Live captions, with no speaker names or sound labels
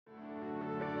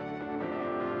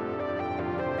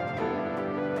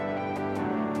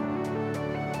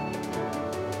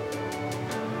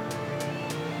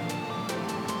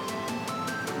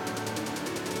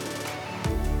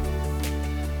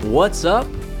What's up,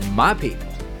 my people?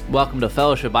 Welcome to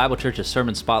Fellowship Bible Church's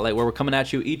Sermon Spotlight, where we're coming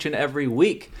at you each and every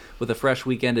week with a fresh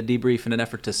weekend to debrief in an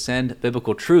effort to send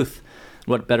biblical truth.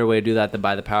 What better way to do that than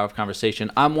by the power of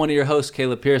conversation? I'm one of your hosts,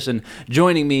 Caleb Pearson.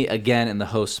 Joining me again in the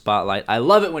host spotlight. I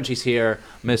love it when she's here,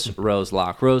 Miss Rose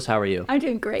Locke. Rose, how are you? I'm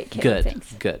doing great, Caleb. Good,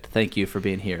 Thanks. good. Thank you for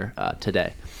being here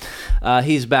today.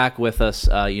 He's back with us.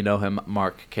 You know him,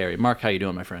 Mark Carey. Mark, how you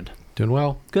doing, my friend? Doing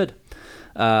well. Good.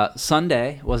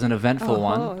 Sunday was an eventful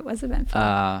one. Oh, it was eventful.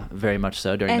 Very much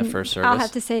so during the first service. I'll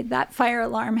have to say that fire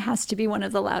alarm has to be one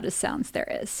of the loudest sounds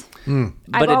there is. But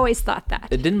I've always thought that.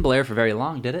 It didn't blare for very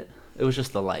long, did it? It was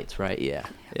just the lights, right? Yeah.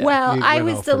 Well, You I went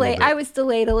was off for a little delayed. bit. I was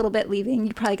delayed a little bit leaving.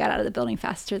 You probably got out of the building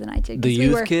faster than I did. 'cause The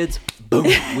youth kids, boom,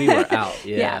 we were out.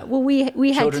 Yeah. Yeah. Well, we had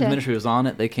Children's to. ministry was on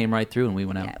it. They came right through, and we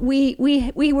went out. We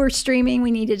were streaming.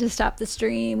 We needed to stop the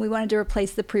stream. We wanted to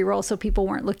replace the pre-roll so people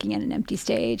weren't looking at an empty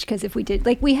stage. Because if we did,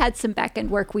 we had some back end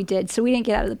work we did, so we didn't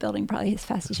get out of the building probably as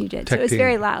fast as you did. So it was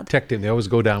very loud. Tech team, they always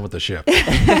go down with the ship.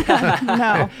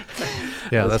 No.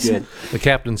 Yeah, That's that's good. the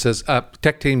captain says,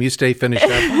 tech team, you stay finished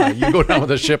up. You go down with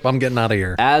the ship. I'm getting out of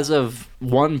here. As of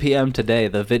 1 p.m. today,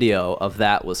 the video of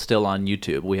that was still on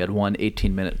YouTube. We had one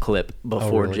 18-minute clip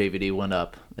before really? JVD went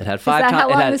up. It had Is five that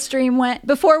times. how long the stream went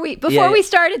before we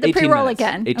started the 18 pre-roll minutes.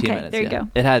 again? 18 okay, minutes. there you Yeah. go.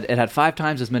 It had 5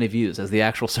 times as many views as the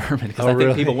actual sermon because Oh, I think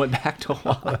really? people went back to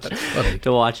watch funny.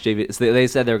 JVD. So they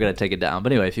said they were going to take it down.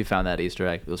 But anyway, if you found that Easter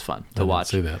egg, it was fun to didn't watch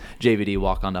see that. JVD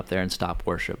walk on up there and stop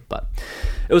worship. But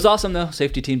it was awesome though.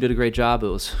 Safety team did a great job. It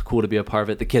was cool to be a part of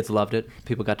it. The kids loved it.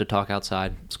 People got to talk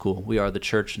outside. It's cool. We are the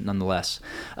church nonetheless.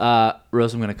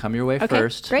 Rose, I'm going to come your way Okay,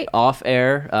 first. great. Off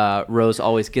air, Rose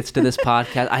always gets to this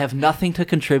podcast. I have nothing to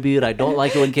contribute. I don't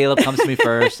like it when Caleb comes to me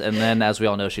first, and then, as we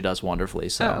all know, she does wonderfully.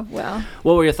 So, Oh, well.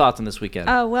 what were your thoughts on this weekend?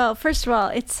 Oh, well, first of all,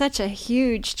 it's such a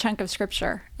huge chunk of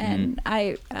scripture. And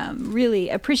I really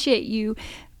appreciate you,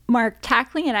 Mark,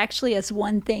 tackling it actually as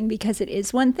one thing because it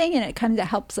is one thing and it kind of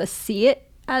helps us see it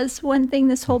as one thing,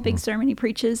 this whole big sermon he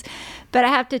preaches. But I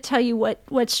have to tell you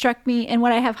what struck me and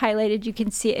what I have highlighted. You can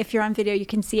see it. If you're on video, you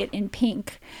can see it in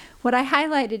pink. What I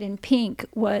highlighted in pink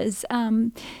was,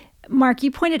 Mark,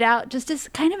 you pointed out, just as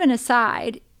kind of an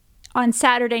aside, on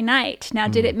Saturday night. Now,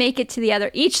 did it make it to the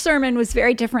other? Each sermon was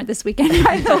very different this weekend,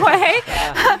 by the way.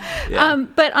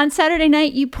 But on Saturday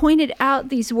night, you pointed out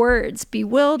these words: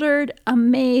 bewildered,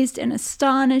 amazed in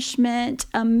astonishment,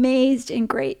 amazed in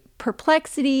great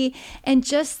perplexity, and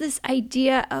just this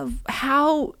idea of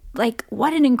how,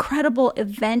 what an incredible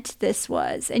event this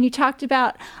was. And you talked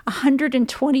about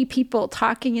 120 people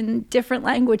talking in different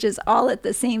languages all at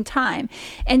the same time.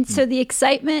 And so the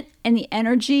excitement and the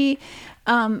energy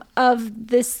of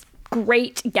this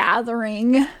great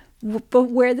gathering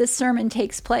where this sermon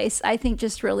takes place, I think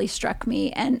just really struck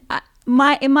me. And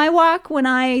in my walk, when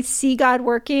I see God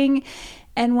working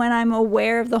and when I'm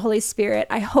aware of the Holy Spirit,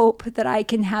 I hope that I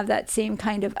can have that same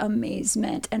kind of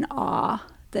amazement and awe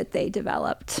that they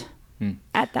developed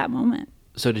at that moment.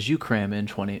 So did you cram in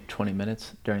 20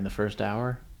 minutes during the first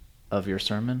hour of your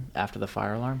sermon after the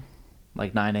fire alarm?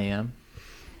 Like 9 a.m.?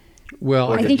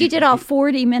 Well, I think you did all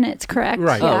 40 minutes, correct?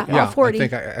 right. Yeah, all 40. I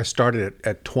think I started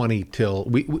at 20 till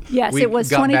we Yes, we it was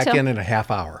got 20 back till- in a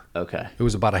half hour. Okay. It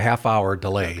was about a half hour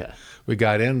delay. Okay. We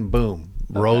got in, boom.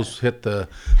 Rose hit the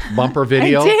bumper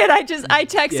video. I did. I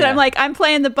texted. Yeah. I'm like, I'm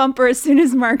playing the bumper as soon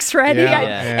as Mark's ready. Yeah,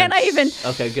 And I even,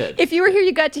 Okay, good. if you were here,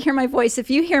 you got to hear my voice. If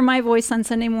you hear my voice on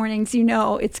Sunday mornings, you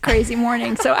know it's crazy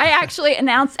morning. So I actually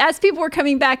announced, as people were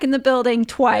coming back in the building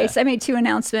twice, I made 2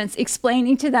 announcements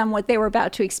explaining to them what they were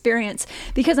about to experience,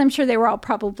 because I'm sure they were all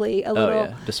probably a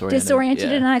little disoriented,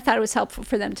 yeah. and I thought it was helpful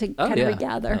for them to kind yeah. of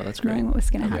regather, Oh, that's great. knowing what was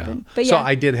going to happen. But So yeah,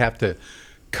 I did have to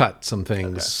cut some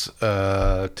things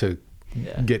to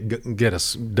get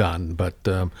us done, but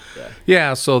so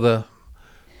the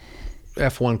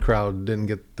F1 crowd didn't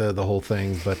get the whole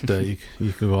thing, but you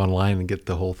can go online and get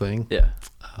the whole thing. Yeah.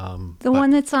 the one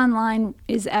that's online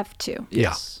is F2.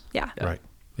 Yes. Yeah. Right.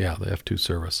 Yeah, the F2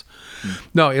 service.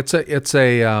 No, it's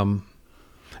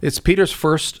Peter's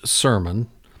first sermon,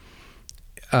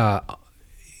 and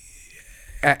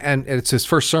it's his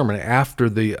first sermon after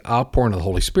the outpouring of the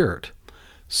Holy Spirit.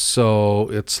 So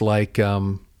it's like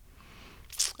I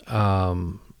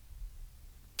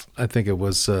think it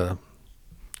was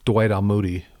Dwight L.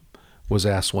 Moody was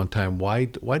asked one time, why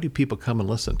do people come and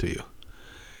listen to you?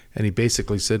 And he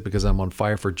basically said, because I'm on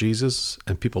fire for Jesus,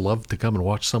 and people love to come and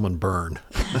watch someone burn.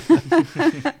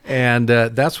 And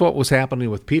that's what was happening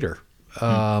with Peter.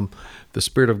 The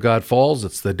Spirit of God falls.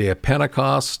 It's the day of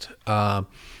Pentecost. A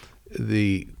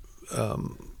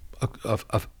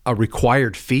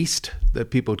required feast that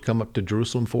people would come up to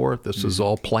Jerusalem for. This was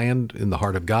all planned in the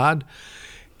heart of God.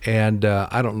 And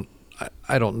I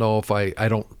don't know if I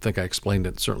don't think I explained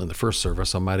it certainly in the first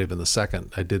service. I might have in the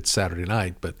second. I did Saturday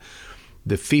night, but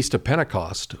the Feast of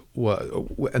Pentecost,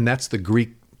 and that's the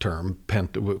Greek term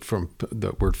from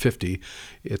the word 50.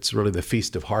 It's really the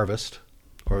Feast of Harvest,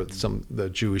 or the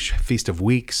Jewish Feast of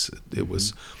Weeks. It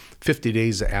was 50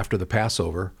 days after the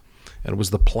Passover, and it was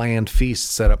the planned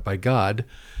feast set up by God.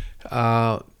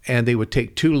 And they would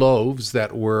take 2 loaves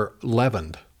that were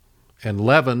leavened, and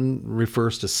leaven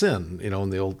refers to sin. In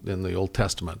the Old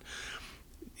Testament,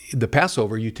 the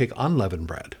Passover you take unleavened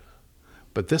bread.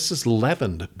 But this is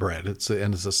leavened bread. It's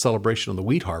a celebration of the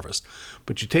wheat harvest.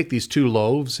 But you take these 2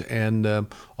 loaves and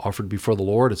offered before the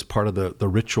Lord. It's part of the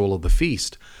ritual of the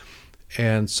feast.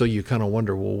 And so you kind of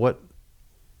wonder, well,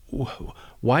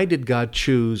 why did God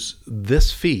choose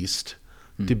this feast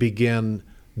to begin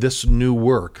this new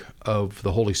work of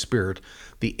the Holy Spirit,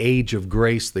 the age of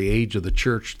grace, the age of the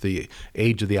church, the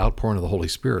age of the outpouring of the Holy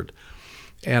Spirit?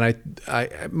 And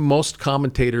most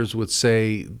commentators would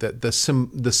say that the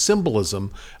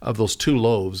symbolism of those 2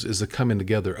 loaves is the coming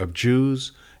together of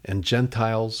Jews and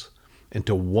Gentiles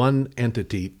into one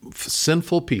entity,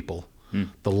 sinful people,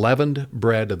 the leavened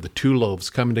bread of the 2 loaves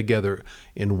coming together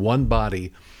in one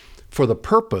body for the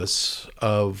purpose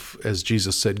of, as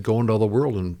Jesus said, go into all the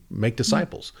world and make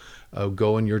disciples.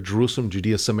 Go in your Jerusalem,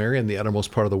 Judea, Samaria, and the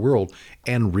uttermost part of the world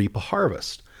and reap a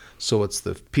harvest. So it's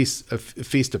the Feast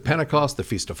of Pentecost, the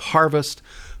Feast of Harvest,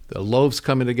 the loaves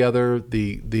coming together,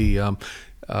 the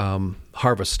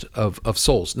harvest of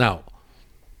souls. Now,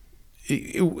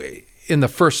 in the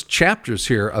first chapters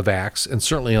here of Acts, and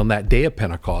certainly on that day of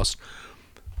Pentecost,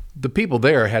 the people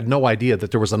there had no idea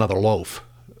that there was another loaf.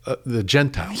 The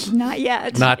Gentiles. Not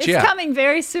yet. Not yet. It's coming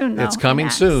very soon, though. It's coming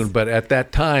soon, but at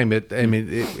that time,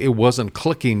 it wasn't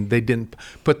clicking. They didn't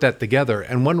put that together.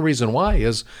 And one reason why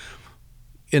is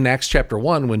in Acts chapter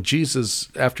 1, when Jesus,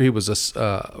 after he was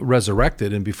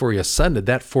resurrected and before he ascended,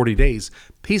 that 40 days,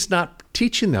 he's not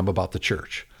teaching them about the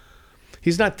church.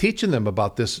 He's not teaching them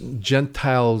about this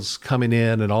Gentiles coming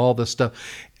in and all this stuff.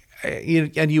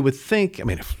 And you would think,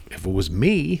 if it was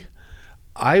me,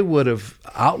 I would have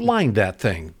outlined that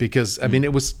thing because,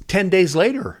 it was 10 days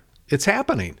later. It's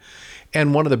happening.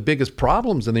 And one of the biggest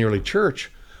problems in the early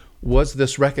church was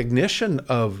this recognition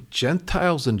of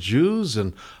Gentiles and Jews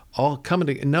and all coming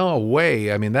together. No way.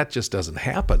 That just doesn't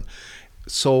happen.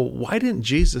 So why didn't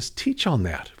Jesus teach on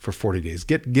that for 40 days?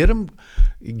 Get him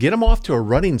off to a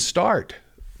running start.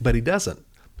 But he doesn't.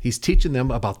 He's teaching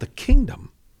them about the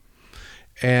kingdom.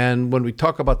 And when we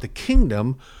talk about the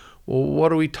kingdom, well,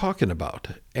 what are we talking about?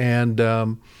 And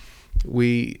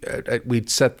we'd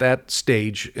set that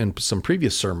stage in some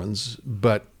previous sermons,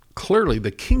 but clearly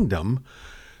the kingdom,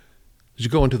 as you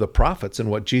go into the prophets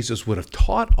and what Jesus would have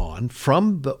taught on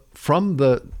from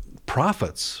the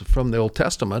prophets, from the Old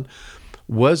Testament,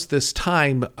 was this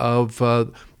time of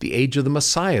the age of the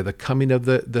Messiah, the coming of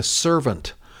the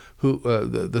servant,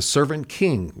 the servant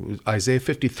king, Isaiah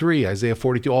 53, Isaiah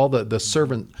 42, all the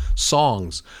servant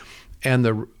songs,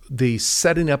 and the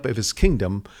setting up of his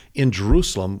kingdom in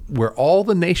Jerusalem, where all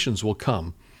the nations will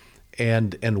come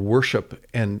and worship,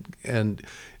 and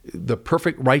the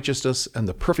perfect righteousness and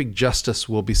the perfect justice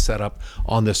will be set up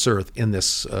on this earth in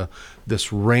this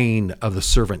reign of the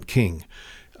servant king.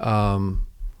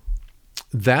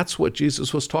 That's what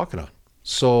Jesus was talking on.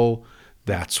 So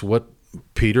that's what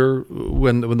Peter,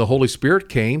 when the Holy Spirit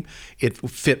came, it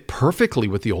fit perfectly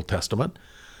with the Old Testament,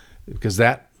 because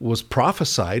that was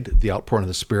prophesied, the outpouring of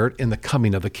the Spirit in the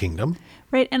coming of the kingdom.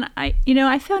 Right. And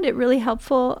I found it really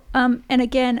helpful. And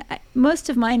again, most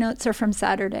of my notes are from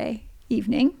Saturday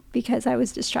evening because I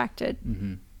was distracted.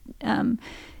 Mm-hmm.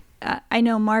 I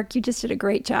know, Mark, you just did a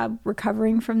great job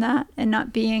recovering from that and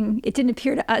it didn't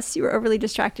appear to us you were overly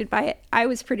distracted by it. I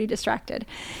was pretty distracted.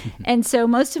 Mm-hmm. And so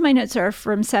most of my notes are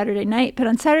from Saturday night. But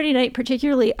on Saturday night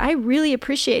particularly, I really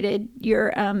appreciated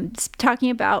your talking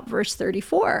about verse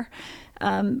 34.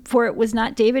 For it was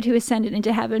not David who ascended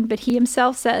into heaven, but he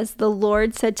himself says, the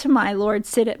Lord said to my Lord,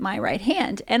 sit at my right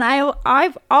hand. And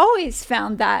I've always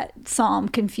found that psalm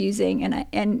confusing,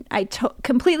 and I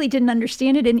completely didn't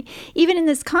understand it. And even in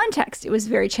this context, it was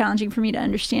very challenging for me to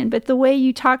understand. But the way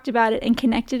you talked about it and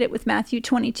connected it with Matthew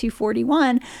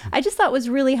 22:41, I just thought was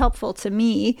really helpful to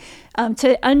me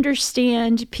to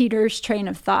understand Peter's train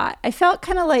of thought. I felt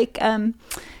kind of like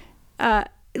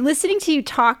listening to you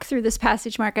talk through this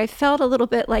passage, Mark, I felt a little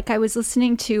bit like I was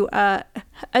listening to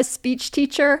a speech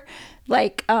teacher,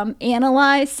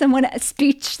 analyze a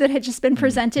speech that had just been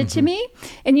presented to me.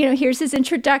 And, here's his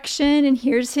introduction, and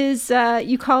here's his,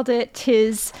 you called it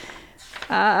his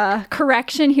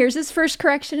correction. Here's his first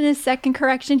correction and his second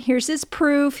correction. Here's his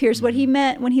proof. Here's what he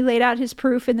meant when he laid out his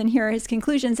proof. And then here are his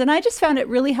conclusions. And I just found it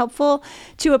really helpful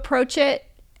to approach it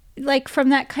like from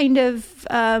that kind of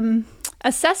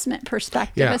assessment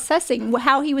perspective, assessing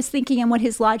how he was thinking and what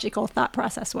his logical thought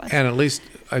process was. And at least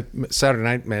Saturday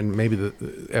night, man, maybe the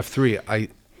F3,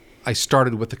 I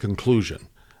started with the conclusion.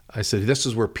 I said, this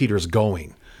is where Peter's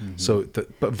going. Mm-hmm. So,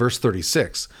 but verse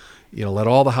 36, let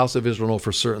all the house of Israel know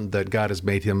for certain that God has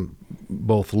made him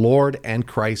both Lord and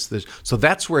Christ. So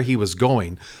that's where he was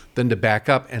going. Then to back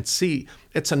up and see,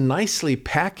 it's a nicely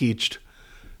packaged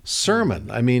sermon.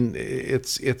 I mean,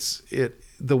 it's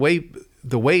the way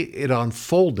it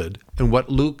unfolded, and what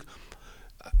Luke,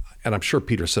 and I'm sure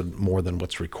Peter said more than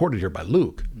what's recorded here by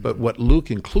Luke, but what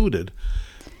Luke included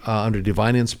under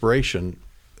divine inspiration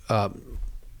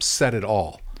said it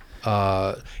all.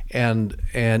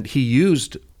 And he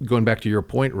used, going back to your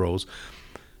point, Rose,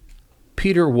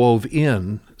 Peter wove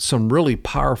in some really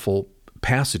powerful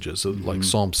passages like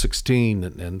Psalm 16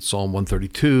 and Psalm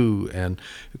 132, and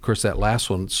of course that last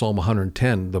one, Psalm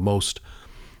 110, the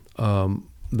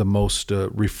most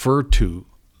referred to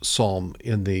psalm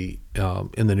in the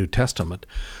New Testament.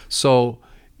 So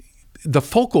the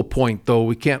focal point,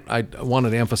 though, I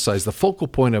wanted to emphasize the focal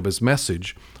point of his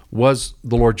message was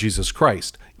the Lord Jesus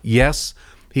Christ. Yes,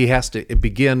 he has to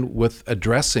begin with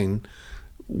addressing,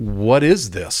 what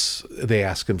is this? They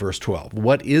ask in verse 12.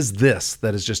 What is this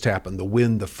that has just happened? The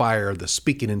wind, the fire, the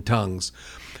speaking in tongues.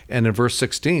 And in verse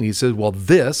 16, he says, well,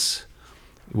 this,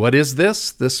 what is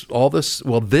this? Well,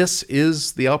 this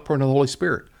is the outpouring of the Holy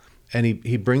Spirit. And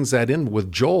he brings that in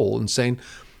with Joel and saying,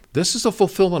 this is a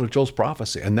fulfillment of Joel's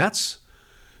prophecy. And that's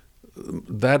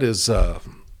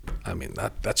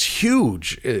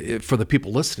huge for the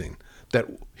people listening, that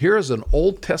here is an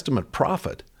Old Testament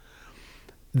prophet.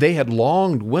 They had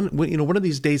longed, when are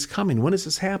these days coming? When is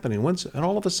this happening? And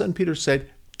all of a sudden Peter said,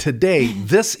 today,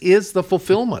 this is the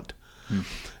fulfillment.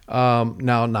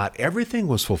 Now, not everything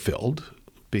was fulfilled,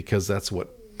 because that's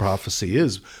what prophecy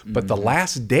is, but the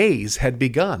last days had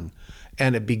begun.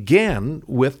 And it began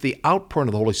with the outpouring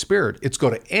of the Holy Spirit. It's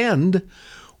going to end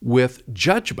with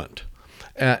judgment.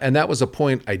 And that was a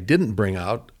point I didn't bring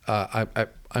out.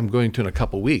 I'm going to in a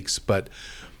couple weeks. But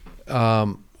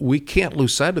we can't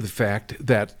lose sight of the fact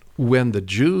that when the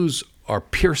Jews are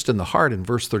pierced in the heart in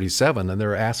verse 37, and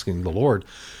they're asking the Lord,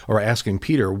 or asking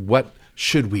Peter, what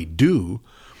should we do?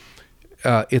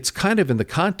 It's kind of in the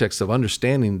context of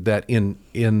understanding that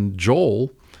in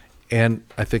Joel, and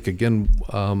I think, again,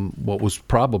 what was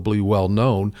probably well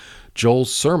known,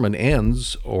 Joel's sermon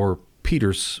ends, or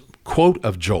Peter's quote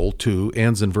of Joel 2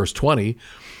 ends in verse 20,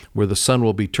 where the sun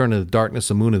will be turned into darkness,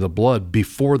 the moon into blood,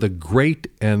 before the great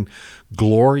and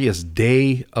glorious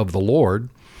day of the Lord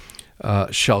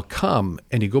shall come.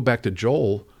 And you go back to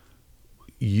Joel,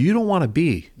 you don't want to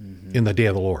be in the day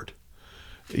of the Lord.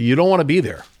 You don't want to be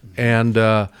there. And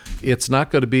it's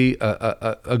not going to be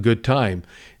a good time.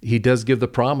 He does give the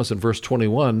promise in verse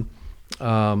 21,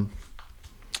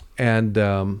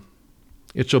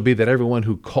 it shall be that everyone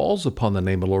who calls upon the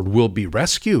name of the Lord will be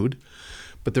rescued.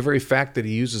 But the very fact that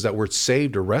he uses that word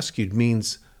saved or rescued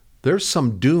means there's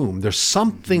some doom. There's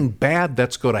something bad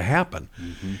that's going to happen.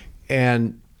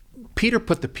 And Peter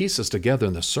put the pieces together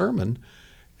in the sermon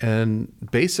and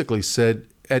basically said,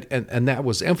 and that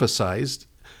was emphasized.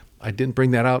 I didn't bring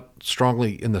that out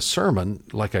strongly in the sermon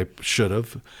like I should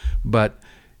have, but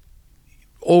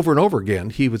over and over again,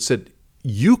 he would say,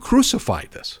 you crucified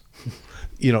this.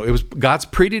 It was God's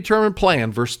predetermined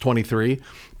plan, verse 23,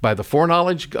 by the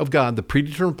foreknowledge of God, the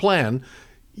predetermined plan,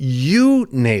 you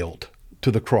nailed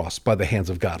to the cross by the hands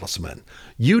of godless men.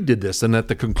 You did this. And at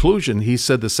the conclusion, he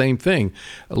said the same thing.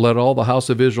 Let all the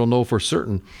house of Israel know for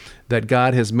certain that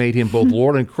God has made him both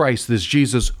Lord and Christ, this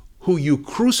Jesus who you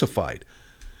crucified.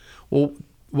 Well,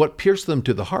 what pierced them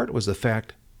to the heart was the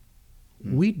fact,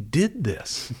 we did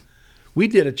this. We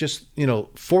did it just,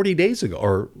 40 days ago,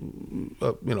 or,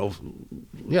 a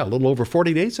little over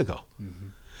 40 days ago.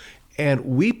 And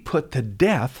we put to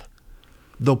death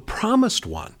the promised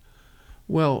one.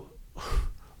 Well,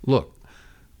 look,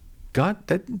 that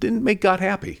didn't make God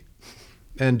happy.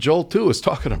 And Joel 2 is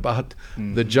talking about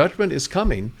the judgment is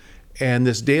coming, and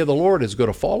this day of the Lord is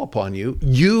going to fall upon you.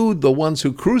 You, the ones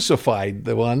who crucified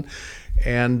the one.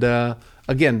 And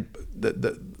again,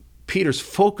 Peter's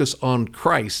focus on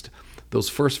Christ, those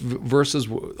first verses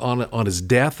on his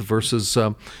death, verses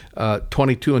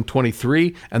 22 and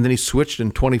 23, and then he switched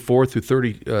in 24 through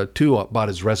 32 about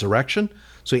his resurrection.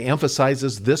 So he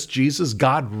emphasizes this Jesus,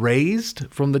 God raised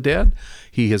from the dead.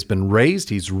 He has been raised,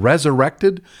 he's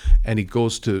resurrected, and he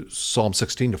goes to Psalm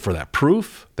 16 for that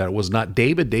proof that it was not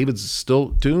David. David's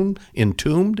still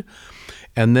entombed.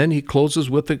 And then he closes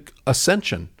with the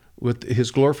ascension, with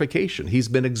his glorification. He's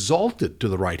been exalted to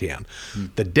the right hand.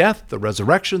 The death, the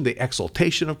resurrection, the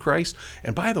exaltation of Christ.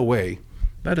 And by the way,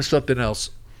 that is something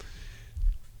else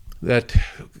that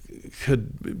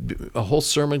a whole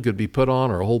sermon could be put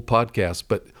on, or a whole podcast,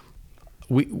 but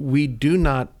we do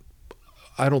not,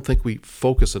 I don't think we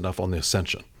focus enough on the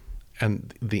ascension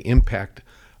and the impact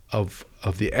of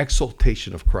the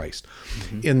exaltation of Christ.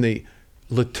 Mm-hmm. In the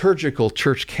liturgical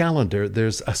church calendar,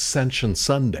 there's Ascension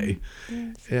Sunday,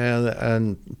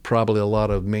 and probably a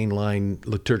lot of mainline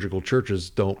liturgical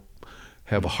churches don't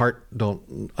have a heart,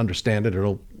 don't understand it, or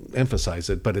don't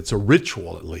emphasize it, but it's a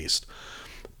ritual at least.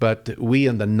 But we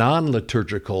in the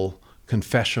non-liturgical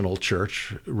confessional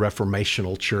church,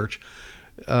 reformational church,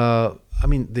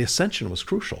 the ascension was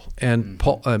crucial. And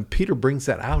Peter brings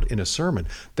that out in a sermon,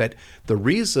 that the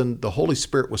reason the Holy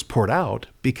Spirit was poured out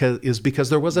is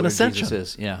because there was an ascension.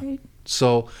 Jesus is, yeah. Right.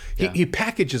 So he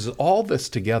packages all this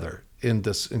together in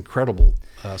this incredible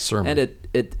sermon. And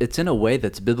it's in a way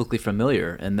that's biblically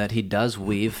familiar, in that he does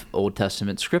weave Old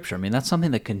Testament scripture. I mean, that's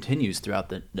something that continues throughout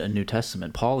the New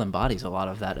Testament. Paul embodies a lot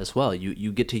of that as well.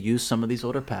 You get to use some of these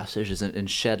older passages and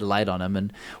shed light on them,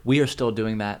 and we are still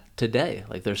doing that today.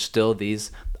 Like, there's still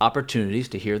these opportunities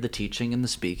to hear the teaching and the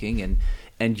speaking,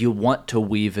 and you want to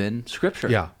weave in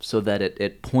scripture so that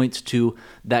it points to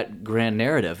that grand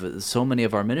narrative. So many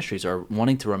of our ministries are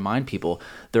wanting to remind people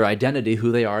their identity,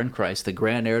 who they are in Christ, the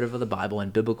grand narrative of the Bible,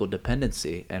 and biblical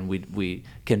dependency. And we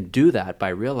can do that by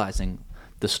realizing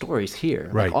the stories here.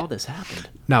 Right. Like, all this happened.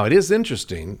 Now, it is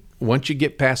interesting, once you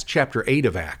get past chapter 8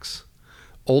 of Acts,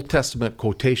 Old Testament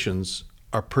quotations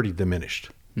are pretty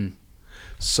diminished.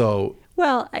 So...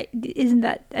 Well, isn't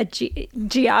that a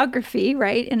geography,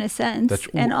 right, in a sense?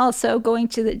 And also going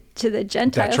to the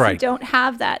Gentiles who don't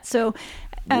have that. So,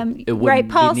 right,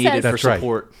 Paul says, for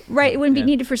support. Right, it wouldn't be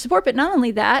needed for support. But not only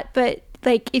that, but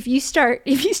like if you start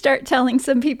telling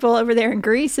some people over there in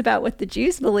Greece about what the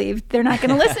Jews believe, they're not going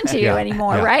to listen to you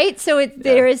anymore, right? So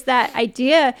there is that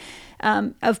idea.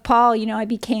 Of Paul, I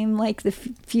became like the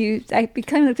few, so I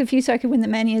could win the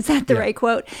many. Is that the right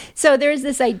quote? So there's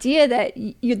this idea that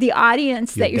the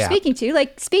audience that you're speaking to,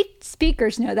 like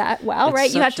speakers know that well, it's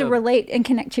right? You have to relate and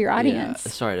connect to your audience.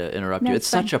 Yeah, sorry to interrupt you. It's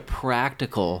such a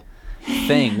practical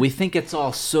thing. We think it's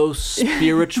all so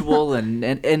spiritual and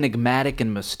enigmatic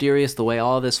and mysterious, the way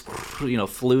all this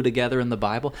flew together in the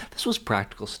Bible. This was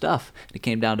practical stuff. It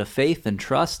came down to faith and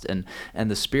trust and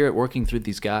the Spirit working through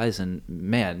these guys. And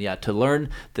man, to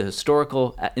learn the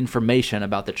historical information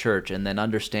about the church and then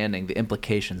understanding the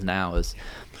implications now is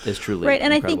truly right.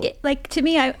 And incredible. I think, to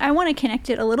me, I want to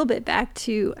connect it a little bit back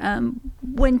to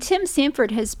when Tim Sanford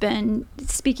has been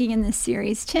speaking in this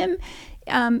series. Tim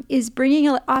is bringing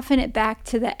often it back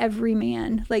to the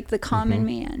everyman, like the common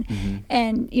man,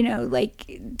 and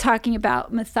like talking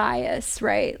about Matthias,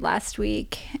 right, last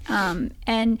week,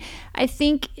 and I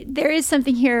think there is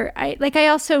something here. I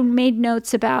also made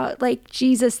notes about like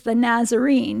Jesus the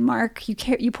Nazarene. Mark,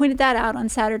 you pointed that out on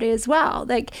Saturday as well.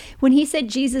 Like when he said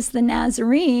Jesus the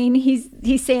Nazarene,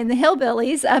 he's saying the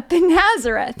hillbillies up in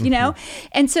Nazareth,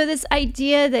 and so this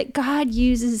idea that God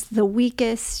uses the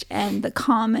weakest and the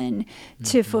common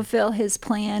to fulfill his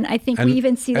plan. I think we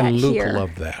even see that here. And Luke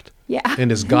loved that. Yeah. In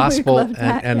his gospel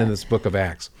and in this book of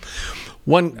Acts.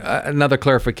 Another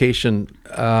clarification,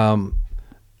 and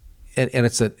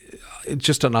it's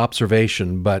just an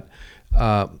observation, but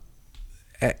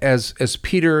as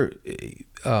Peter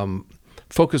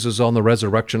focuses on the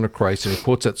resurrection of Christ, and he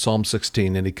quotes at Psalm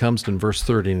 16, and he comes in verse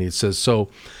 30, and he says,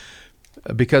 so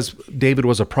because David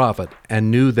was a prophet and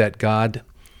knew that God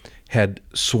had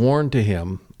sworn to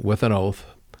him with an oath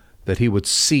that he would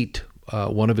seat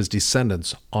one of his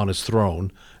descendants on his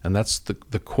throne, and that's the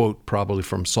quote probably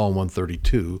from Psalm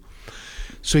 132.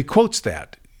 So he quotes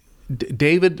that.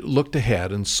 David looked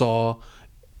ahead and saw,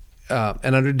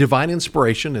 and under divine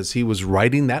inspiration, as he was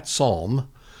writing that psalm,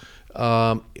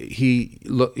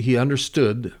 he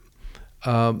understood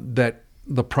that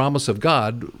the promise of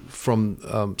God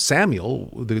from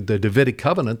Samuel, the Davidic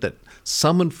covenant, that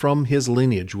someone from his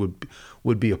lineage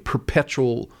would be a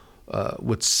perpetual,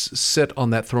 would sit on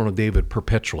that throne of David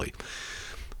perpetually.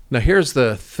 Now, here's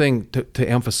the thing to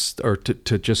emphasize, or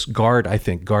to just guard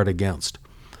against.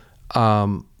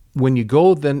 When you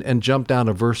go then and jump down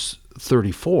to verse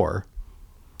 34,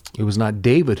 it was not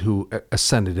David who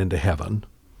ascended into heaven,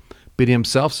 but he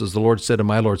himself says, the Lord said to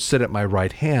my Lord, sit at my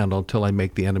right hand until I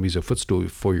make the enemies a footstool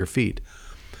for your feet.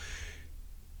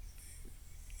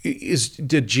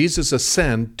 did Jesus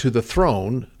ascend to the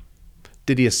throne?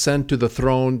 Did he ascend to the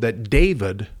throne that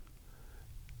David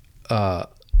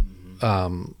thought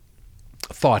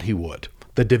he would,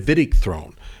 the Davidic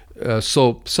throne?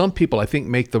 So some people, I think,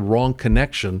 make the wrong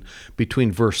connection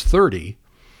between verse 30,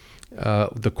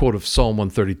 the quote of Psalm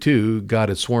 132, God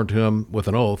had sworn to him with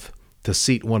an oath to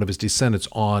seat one of his descendants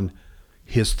on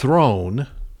his throne.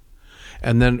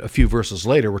 And then a few verses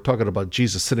later, we're talking about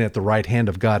Jesus sitting at the right hand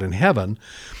of God in heaven.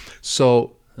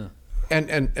 So,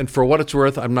 and for what it's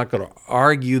worth, I'm not going to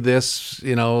argue this,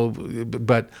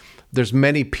 but there's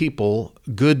many people,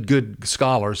 good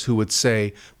scholars, who would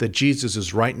say that Jesus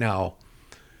is right now,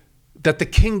 that the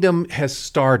kingdom has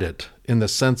started in the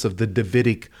sense of the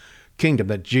Davidic kingdom,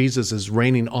 that Jesus is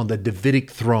reigning on the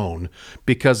Davidic throne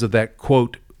because of that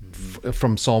quote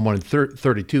from Psalm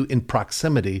 132 in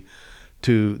proximity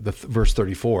to the verse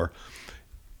 34.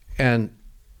 And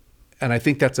I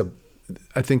think it's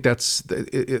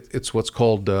what's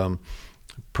called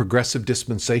progressive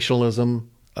dispensationalism.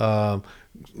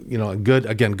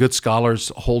 Good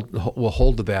scholars will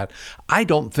hold to that. I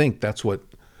don't think that's what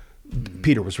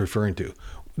Peter was referring to.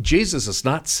 Jesus is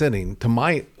not sitting, to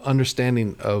my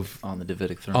understanding of, on the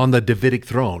Davidic throne. On the Davidic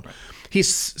throne. Right. He's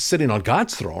sitting on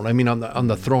God's throne. I mean, on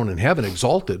the throne in heaven,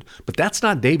 exalted. But that's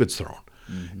not David's throne.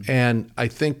 Mm-hmm. And I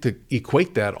think to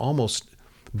equate that, almost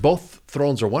both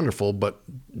thrones are wonderful, but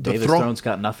David's throne's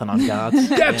got nothing on God's.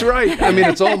 That's right. I mean,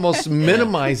 it's almost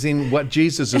minimizing what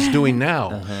Jesus is doing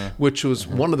now, which was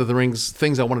one of the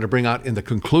things I wanted to bring out in the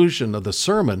conclusion of the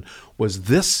sermon was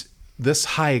this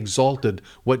high exalted,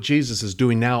 what Jesus is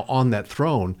doing now on that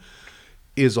throne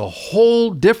is a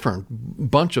whole different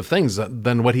bunch of things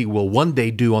than what he will one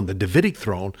day do on the Davidic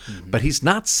throne. Mm-hmm. But he's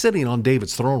not sitting on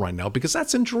David's throne right now because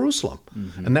that's in Jerusalem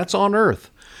and that's on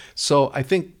earth. So I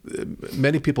think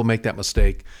many people make that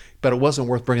mistake, but it wasn't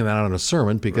worth bringing that out in a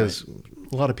sermon because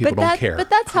a lot of people don't care. But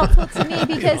that's helpful to me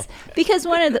because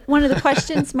one of the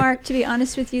questions, Mark, to be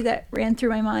honest with you, that ran through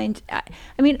my mind.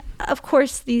 I mean, of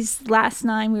course, these last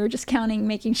 9, we were just counting,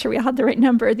 making sure we all had the right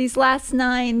number. These last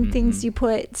 9 things you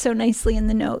put so nicely in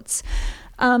the notes.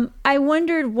 I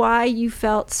wondered why you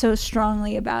felt so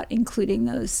strongly about including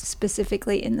those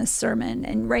specifically in the sermon.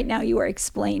 And right now you are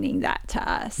explaining that to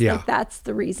us. Yeah. Like that's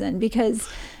the reason. Because,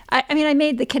 I mean, I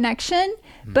made the connection,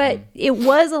 but it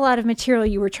was a lot of material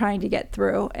you were trying to get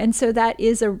through. And so that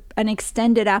is an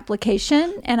extended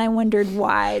application. And I wondered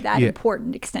why that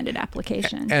important extended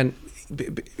application.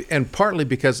 And partly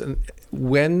because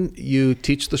when you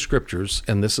teach the scriptures,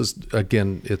 and this is,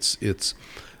 again, it's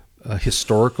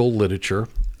historical literature,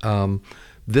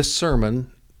 this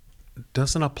sermon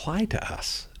doesn't apply to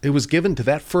us. It was given to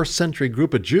that first century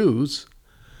group of Jews.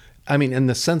 I mean, in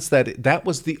the sense that that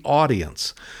was the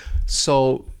audience.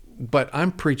 So, but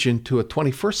I'm preaching to a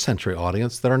 21st century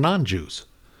audience that are non-Jews.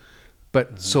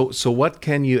 But so what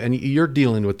can you, and you're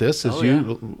dealing with this as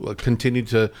you continue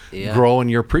to grow in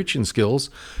your preaching skills.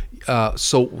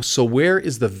 So where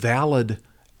is the valid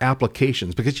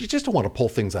applications? Because you just don't want to pull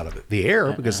things out of the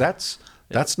air because that's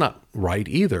not right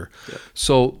either. Yeah.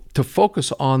 So to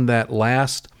focus on that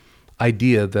last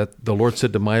idea that the Lord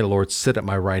said to my Lord, sit at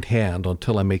my right hand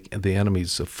until I make the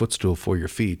enemies a footstool for your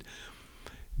feet.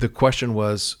 The question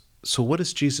was, so what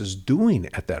is Jesus doing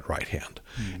at that right hand?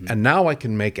 Mm-hmm. And now I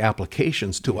can make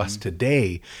applications to us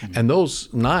today. Mm-hmm. And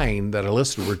those 9 that I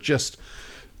listed were just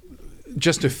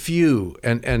a few,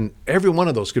 and every one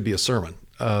of those could be a sermon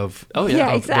of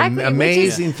exactly.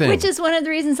 Amazing things. Which is one of the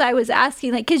reasons I was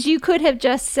asking, like, because you could have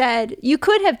just said, your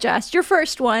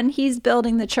first one, he's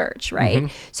building the church, right?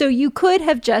 Mm-hmm. So you could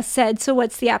have just said, so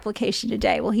what's the application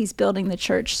today? Well, he's building the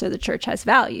church so the church has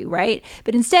value, right?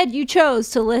 But instead you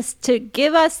chose to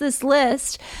give us this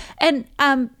list. And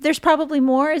there's probably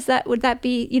more. Would that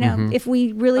be, if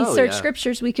we really search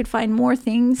scriptures, we could find more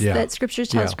things that scriptures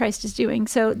tells Christ is doing.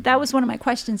 So that was one of my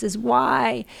questions is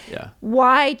why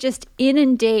just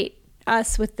inundate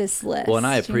us with this list. Well, and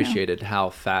I appreciated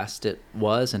how fast it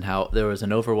was and how there was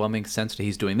an overwhelming sense that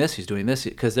he's doing this,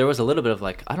 because there was a little bit of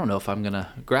like, I don't know if I'm going to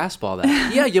grasp all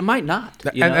that. Yeah, you might not.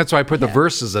 And that's why I put the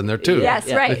verses in there too. Yes,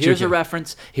 right. Here's a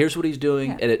reference. Here's what he's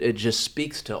doing. And it just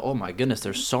speaks to, oh my goodness,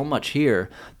 there's so much here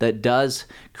that does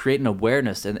create an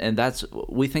awareness. And that's,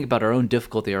 we think about our own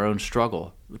difficulty, our own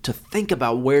struggle. To think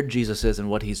about where Jesus is and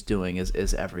what he's doing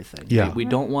is everything. Yeah. We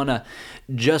don't want to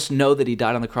just know that he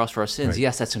died on the cross for our sins. Right.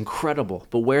 Yes, that's incredible.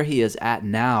 But where he is at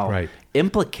now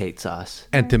implicates us.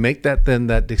 And to make that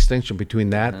distinction between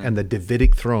that and the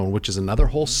Davidic throne, which is another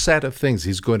whole set of things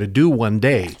he's going to do one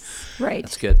day. Yes. Right.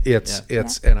 That's good.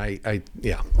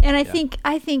 And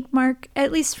I think Mark,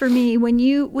 at least for me, when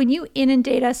you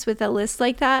inundate us with a list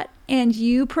like that, and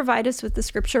you provide us with the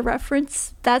scripture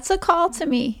reference, that's a call to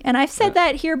me. And I've said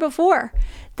that here before.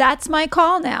 That's my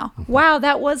call now. Wow,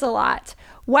 that was a lot.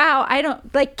 Wow, I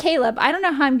don't, like Caleb, I don't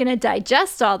know how I'm going to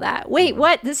digest all that. Wait,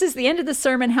 what? This is the end of the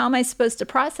sermon. How am I supposed to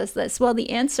process this? Well, the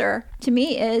answer to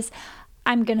me is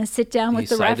I'm going to sit down with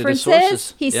the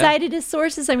references. He cited his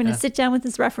sources. I'm going to sit down with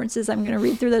his references. I'm going to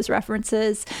read through those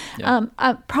references.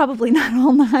 Probably not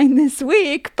all 9 this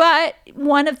week, but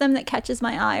one of them that catches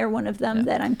my eye or one of them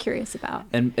that I'm curious about.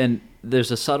 And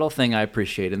there's a subtle thing I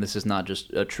appreciate, and this is not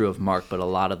just true of Mark, but a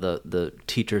lot of the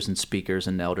teachers and speakers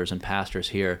and elders and pastors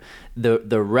here.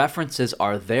 The references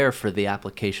are there for the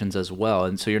applications as well.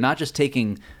 And so you're not just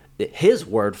taking his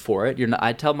word for it.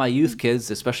 I tell my youth kids,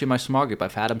 especially my small group,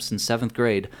 I've had them since 7th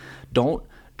grade, don't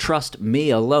trust me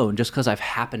alone just because I've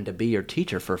happened to be your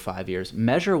teacher for 5 years.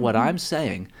 Measure what I'm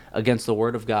saying against the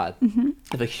word of God.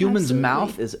 If a human's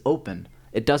mouth is open,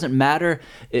 it doesn't matter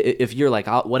if you're like,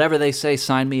 whatever they say,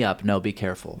 sign me up. No, be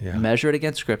careful. Measure it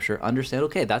against Scripture. Understand,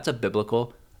 okay, that's a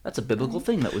biblical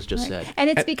thing that was just said. And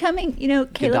it's becoming,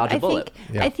 Caleb,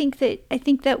 I think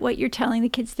that what you're telling the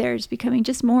kids there is becoming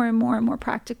just more and more and more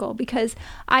practical, because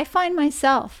I find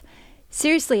myself,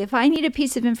 seriously, if I need a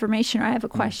piece of information or I have a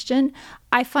question,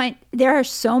 I find there are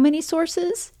so many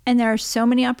sources and there are so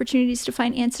many opportunities to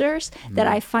find answers that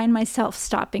I find myself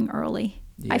stopping early.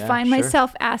 I find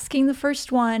myself asking the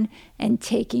first one and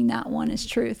taking that one as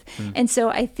truth. And so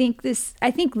I think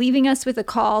leaving us with a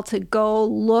call to go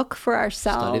look for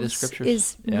ourselves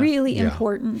is really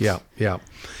important. Yeah.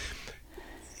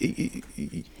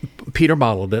 Peter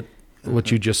modeled it,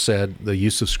 what you just said, the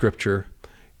use of Scripture.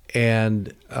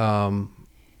 And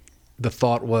the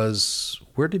thought was,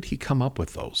 where did he come up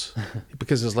with those?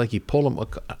 Because it's like he pulled them.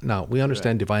 Now, we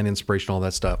understand divine inspiration, all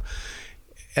that stuff.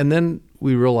 And then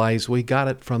we realized we got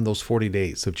it from those 40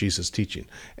 days of Jesus' teaching.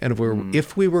 And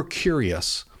if we were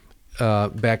curious,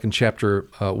 back in chapter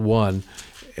 1,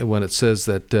 when it says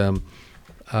that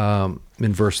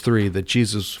in verse 3, that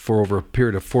Jesus, for over a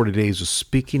period of 40 days, was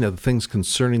speaking of the things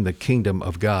concerning the kingdom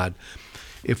of God.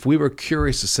 If we were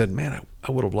curious and said, man,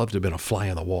 I would have loved to have been a fly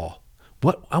on the wall.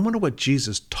 I wonder what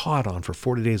Jesus taught on for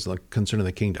 40 days concerning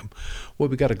the kingdom. Well,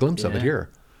 we got a glimpse of it here.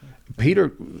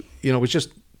 Peter, it was just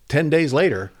 10 days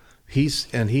later, he's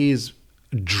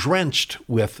drenched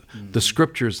with the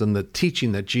scriptures and the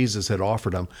teaching that Jesus had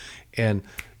offered him. And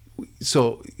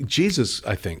so Jesus,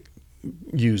 I think,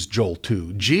 used Joel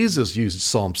 2. Jesus used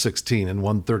Psalm 16 and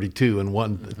 132 and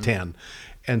 110.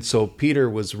 And so Peter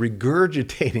was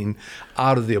regurgitating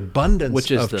out of the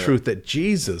abundance of truth that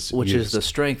Jesus Which used. is the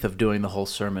strength of doing the whole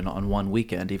sermon on one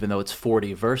weekend, even though it's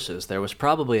 40 verses. There was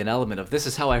probably an element of, this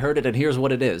is how I heard it, and here's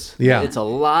what it is. Yeah. It's a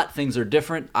lot. Things are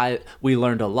different. We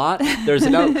learned a lot.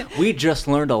 We just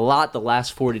learned a lot the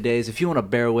last 40 days. If you want to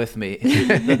bear with me,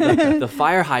 the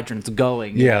fire hydrant's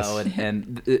going,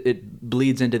 and it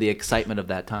bleeds into the excitement of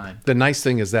that time. The nice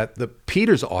thing is that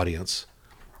Peter's audience,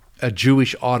 a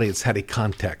Jewish audience, had a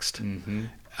context.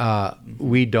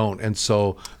 We don't. And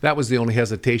so that was the only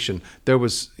hesitation. There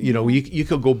was, you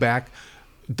could go back.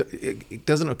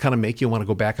 Doesn't it kind of make you want to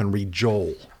go back and read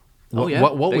Joel?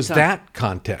 What was that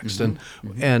context? And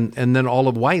then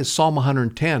why is Psalm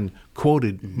 110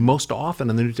 quoted most often?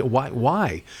 And then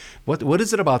why? What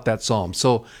is it about that psalm?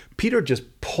 So Peter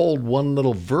just pulled one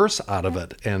little verse out of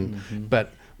it.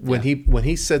 But when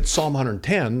he said Psalm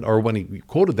 110, or when he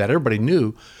quoted that, everybody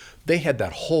knew. They had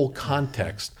that whole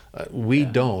context. We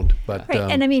don't, but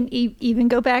right. And I mean, even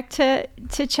go back to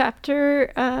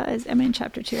chapter.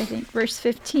 Chapter 2, I think, verse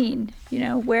 15.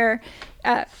 Where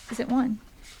is it 1?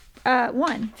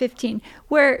 1:15,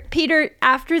 where Peter,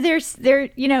 after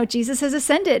Jesus has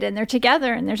ascended and they're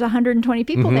together and there's 120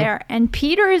 people there, and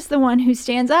Peter is the one who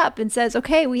stands up and says,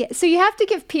 "Okay, so you have to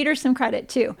give Peter some credit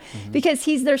too, because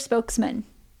he's their spokesman."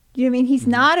 You know what I mean? He's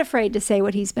not afraid to say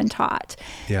what he's been taught.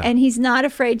 Yeah. And he's not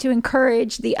afraid to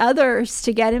encourage the others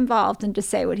to get involved and to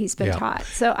say what he's been taught.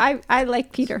 So I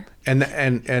like Peter. And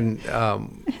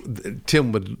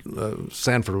Tim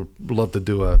Sanford would love to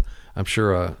do a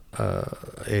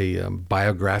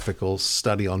biographical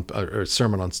study on or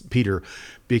sermon on Peter,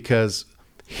 because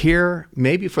here,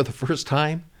 maybe for the first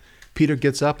time, Peter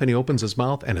gets up and he opens his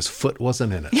mouth and his foot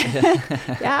wasn't in it.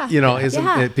 Isn't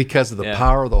it because of the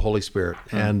power of the Holy Spirit?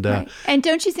 And and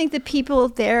don't you think the people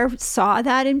there saw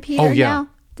that in Peter now?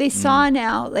 They saw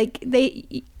now,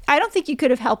 I don't think you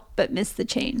could have helped but miss the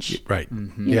change. Right. You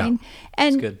know what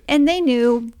I mean? And they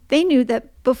knew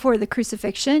that before the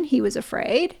crucifixion he was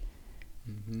afraid.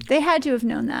 They had to have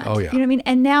known that. Oh, yeah. You know what I mean?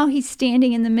 And now he's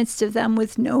standing in the midst of them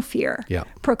with no fear,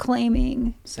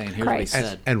 proclaiming saying, here's Christ. what he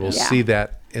said. And we'll see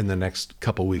that in the next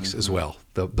couple weeks as well.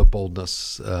 the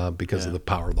boldness because of the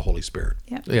power of the Holy Spirit.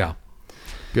 Yep. Yeah.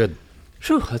 Good.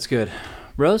 Whew, that's good.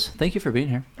 Rose, thank you for being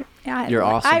here. Yeah, You're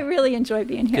awesome. I really enjoy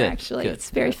being here, Good, actually. good. It's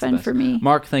very That's the fun best. for me.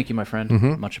 Mark, thank you, my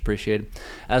friend. Much appreciated.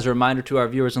 As a reminder to our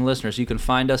viewers and listeners, you can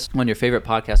find us on your favorite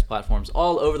podcast platforms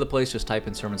all over the place. Just type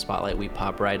in Sermon Spotlight. We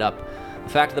pop right up. The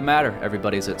fact of the matter,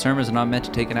 everybody, is that sermons are not meant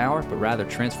to take an hour, but rather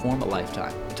transform a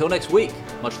lifetime. Until next week,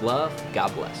 much love.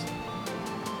 God bless.